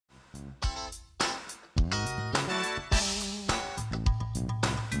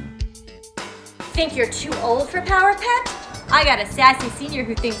Think you're too old for Power Pet? I got a Sassy Senior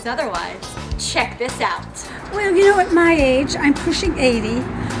who thinks otherwise. Check this out. Well, you know, at my age, I'm pushing 80.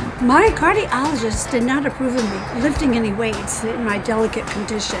 My cardiologist did not approve of me lifting any weights in my delicate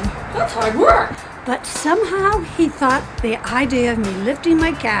condition. That's hard work. But somehow he thought the idea of me lifting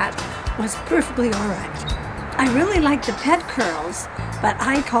my cat was perfectly all right. I really like the pet curls, but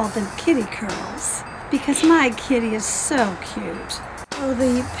I call them kitty curls because my kitty is so cute. Oh,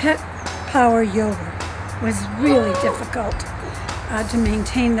 the pet power yoga was really difficult to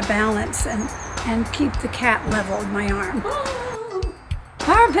maintain the balance and keep the cat level in my arm.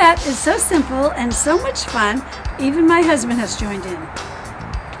 Power Pet is so simple and so much fun, even my husband has joined in.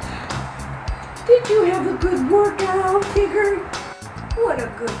 Did you have a good workout, Tigger? What a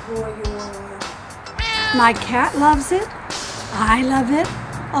good boy you are. My cat loves it. I love it.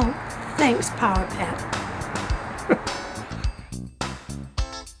 Oh, thanks, Power Pet.